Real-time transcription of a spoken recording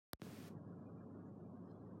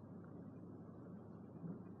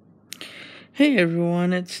Hey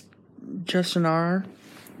everyone, it's Justin R.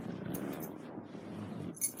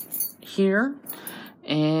 here,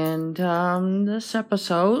 and this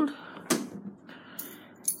episode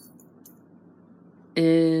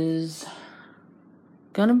is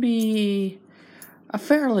gonna be a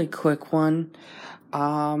fairly quick one.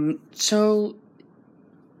 So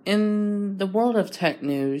in the world of tech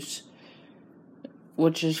news,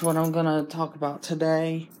 which is what I'm gonna talk about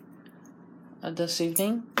today, this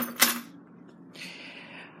evening,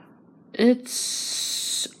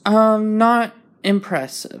 it's not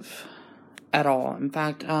impressive at all. In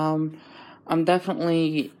fact, I'm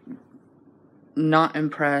definitely not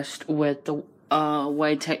impressed with the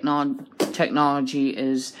way technology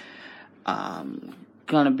is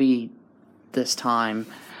gonna be this time.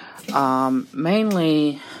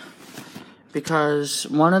 Mainly because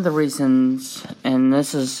one of the reasons, and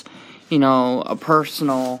this is, a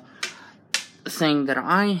personal thing that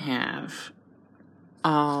I have,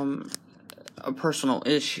 a personal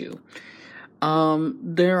issue.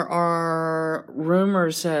 There are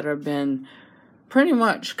rumors that have been pretty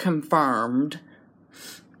much confirmed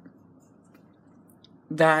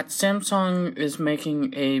that Samsung is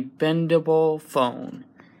making a bendable phone.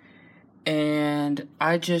 And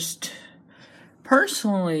I just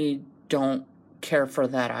personally don't care for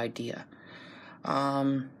that idea.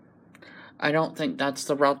 I don't think that's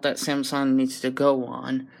the route that Samsung needs to go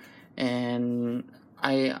on. And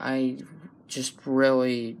I just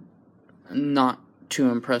really not too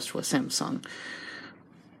impressed with Samsung.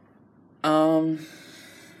 On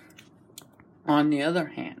the other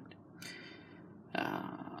hand,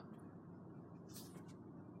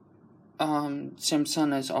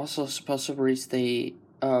 Samsung is also supposed to release the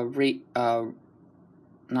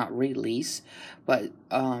not release, but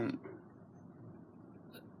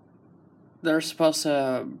they're supposed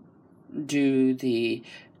to do the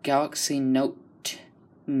Galaxy Note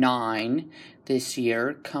 9 this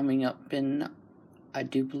year, coming up in, I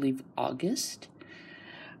do believe, August.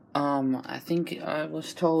 I think I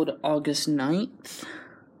was told August 9th,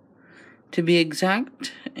 to be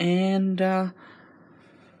exact, and,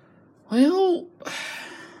 well,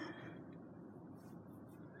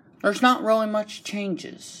 there's not really much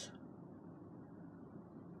changes.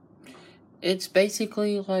 It's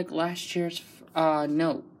basically like last year's,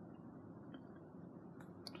 Note.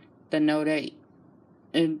 The Note 8.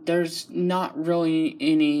 And there's not really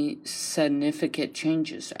any significant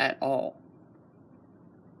changes at all.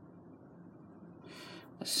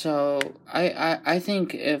 So, I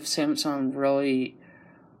think if Samsung really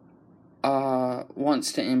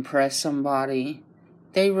wants to impress somebody,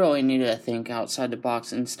 they really need to think outside the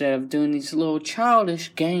box instead of doing these little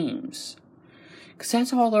childish games. Because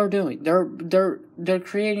that's all they're doing. They're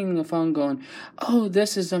creating a phone going, oh,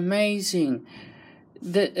 this is amazing.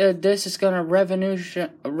 This is going to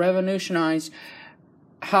revolutionize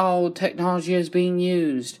how technology is being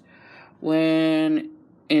used. When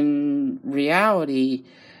in reality,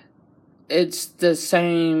 it's the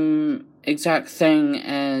same exact thing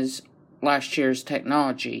as last year's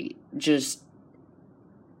technology, just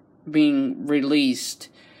being released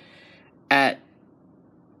at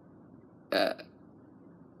a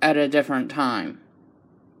different time.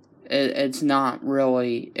 It's not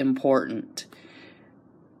really important.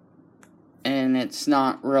 And it's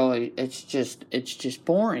not really, it's just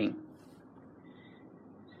boring.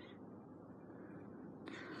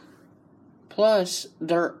 Plus,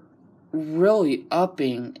 they're really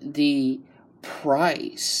upping the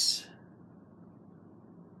price.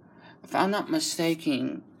 If I'm not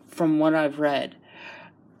mistaken, from what I've read,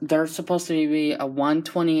 there's supposed to be a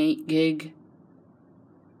 128 gig,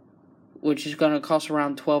 which is going to cost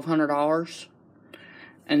around $1,200.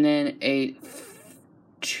 And then a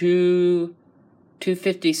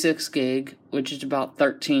 256 gig, which is about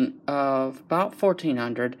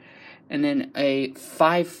 $1,400, and then a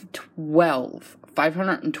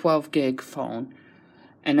 512 gig phone,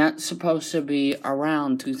 and that's supposed to be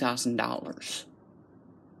around $2,000,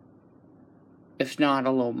 if not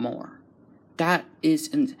a little more. That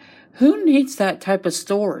is who needs that type of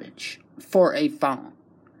storage for a phone?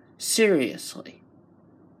 Seriously.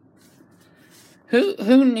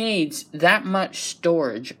 Who needs that much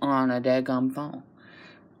storage on a daggum phone?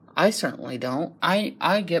 I certainly don't.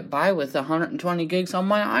 I get by with 120 gigs on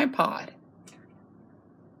my iPod.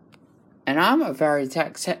 And I'm a very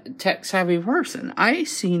tech savvy person. I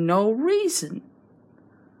see no reason.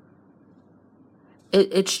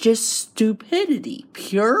 It's just stupidity.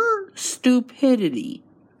 Pure stupidity.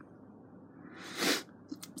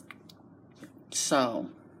 So,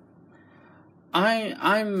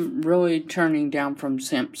 I'm really turning down from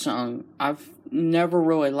Samsung. I've never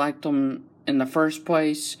really liked them in the first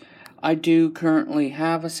place, I do currently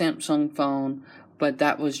have a Samsung phone, but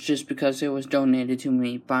that was just because it was donated to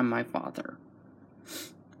me by my father.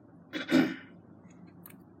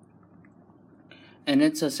 And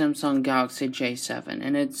it's a Samsung Galaxy J7,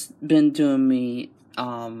 and it's been doing me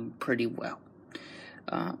pretty well.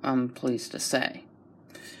 I'm pleased to say.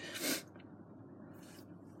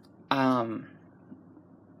 I'm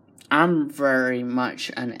very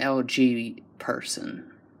much an LG person,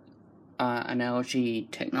 an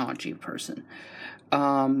LG technology person.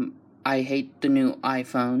 I hate the new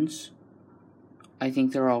iPhones. I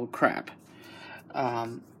think they're all crap.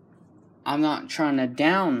 I'm not trying to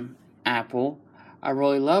down Apple. I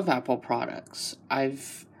really love Apple products.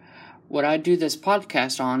 What I do this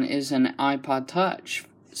podcast on is an iPod Touch,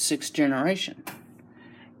 6th generation.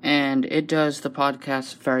 And it does the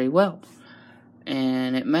podcast very well.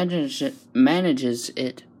 And it manages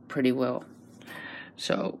it pretty well.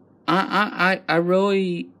 So, I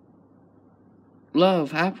really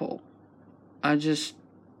love Apple. I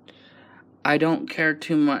don't care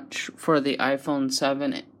too much for the iPhone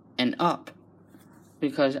 7 and up.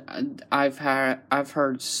 Because I've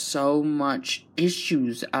heard so much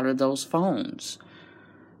issues out of those phones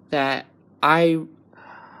that I'm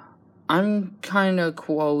kind of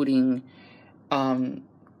quoting a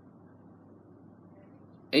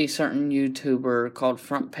certain YouTuber called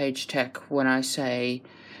Front Page Tech when I say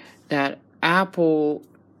that Apple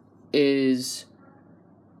is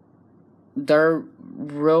their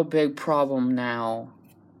real big problem now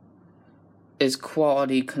is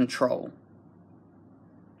quality control.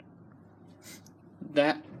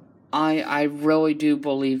 That I really do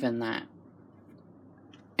believe in that.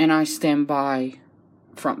 And I stand by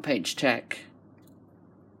Front Page Tech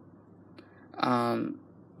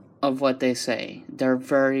of what they say. They're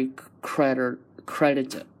very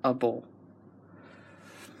creditable.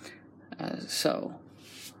 So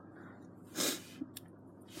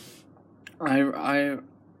I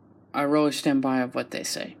really stand by of what they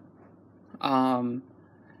say. And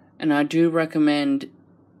I do recommend,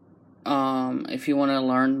 if you want to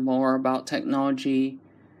learn more about technology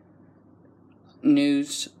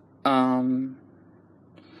news, go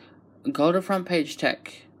to Front Page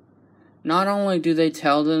Tech. Not only do they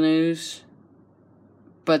tell the news,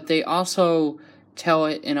 but they also tell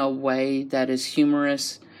it in a way that is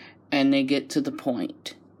humorous and they get to the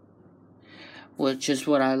point, which is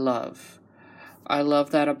what I love. I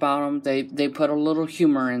love that about them. They put a little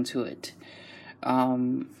humor into it.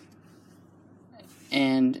 And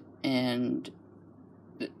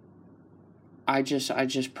I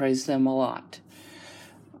just praise them a lot.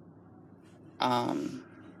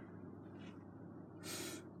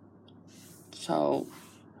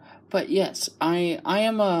 But yes, I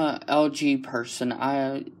am a LG person.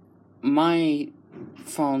 My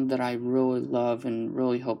phone that I really love and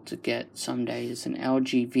really hope to get someday is an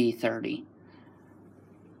LG V30.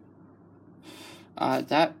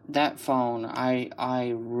 That phone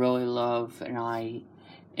I really love, and I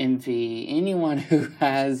envy anyone who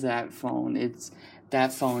has that phone.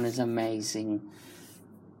 That phone is amazing.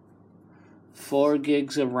 4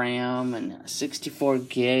 gigs of RAM and 64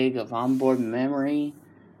 gig of onboard memory.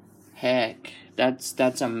 Heck,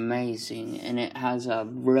 that's amazing, and it has a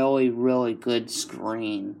really, really good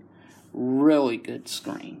screen. Really good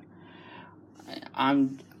screen.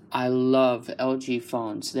 I love LG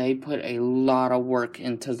phones. They put a lot of work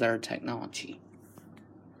into their technology.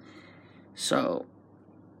 So,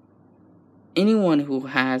 anyone who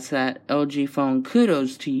has that LG phone,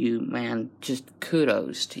 kudos to you, man. Just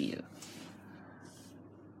kudos to you.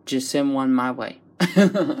 Just send one my way.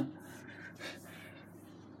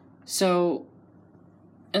 So,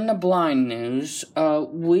 in the blind news,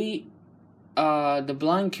 the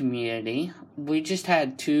blind community, we just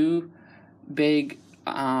had 2 big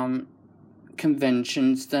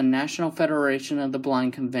conventions, the National Federation of the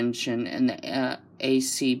Blind Convention and the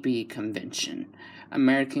ACB Convention,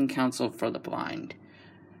 American Council for the Blind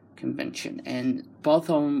Convention, and both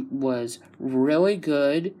of them was really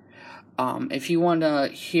good. If you want to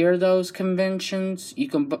hear those conventions, you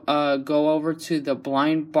can go over to the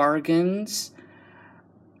Blind Bargains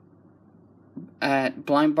at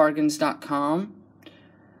blindbargains.com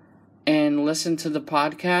and listen to the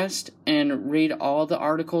podcast and read all the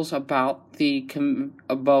articles about the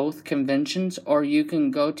both conventions, or you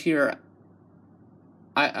can go to your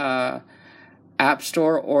App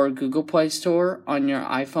Store or Google Play Store on your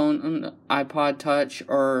iPhone, iPod Touch,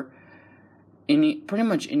 or pretty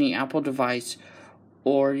much any Apple device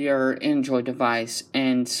or your Android device,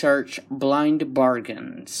 and search Blind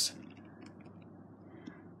Bargains.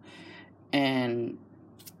 And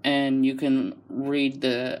and you can read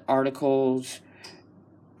the articles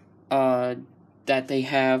that they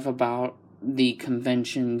have about the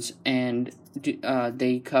conventions, and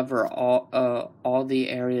they cover all the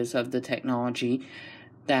areas of the technology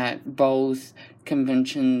that both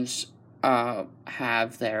conventions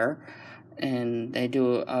have there, and they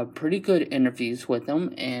do pretty good interviews with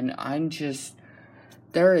them. And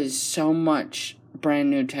there is so much brand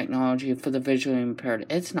new technology for the visually impaired.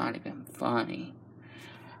 It's not even funny.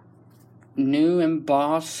 New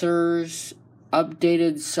embossers,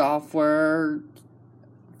 updated software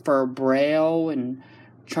for Braille and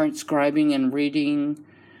transcribing and reading,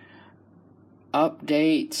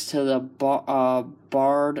 updates to the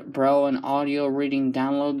Bard Braille and audio reading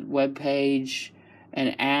download webpage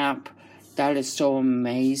and app. That is so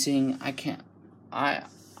amazing. I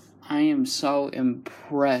am so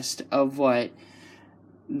impressed of what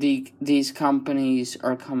these companies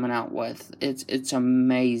are coming out with. It's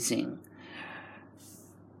amazing.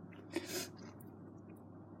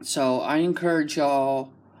 So I encourage y'all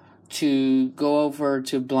to go over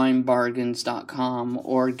to blindbargains.com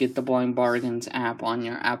or get the Blind Bargains app on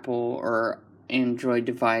your Apple or Android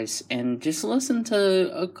device and just listen to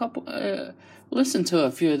a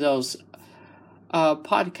few of those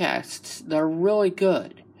podcasts. They're really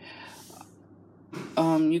good.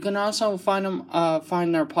 You can also find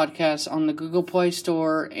their podcasts on the Google Play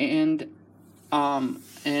Store and in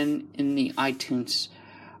the iTunes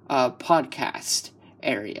podcast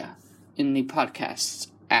area, in the podcasts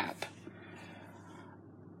app.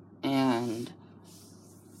 And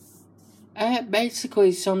that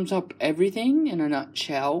basically sums up everything in a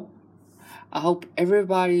nutshell. I hope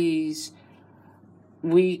everybody's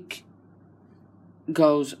week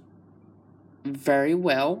goes very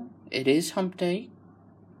well. It is hump day.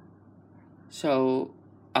 So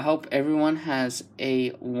I hope everyone has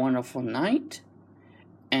a wonderful night.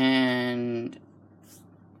 And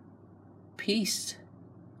peace.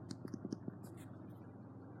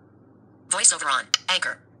 Voiceover on.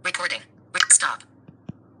 Anchor. Recording. Stop.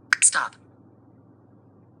 Stop.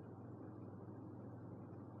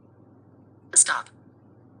 Stop.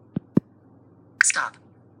 Stop.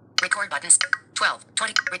 Record button. 12.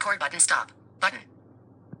 20. Record button. Stop. Button.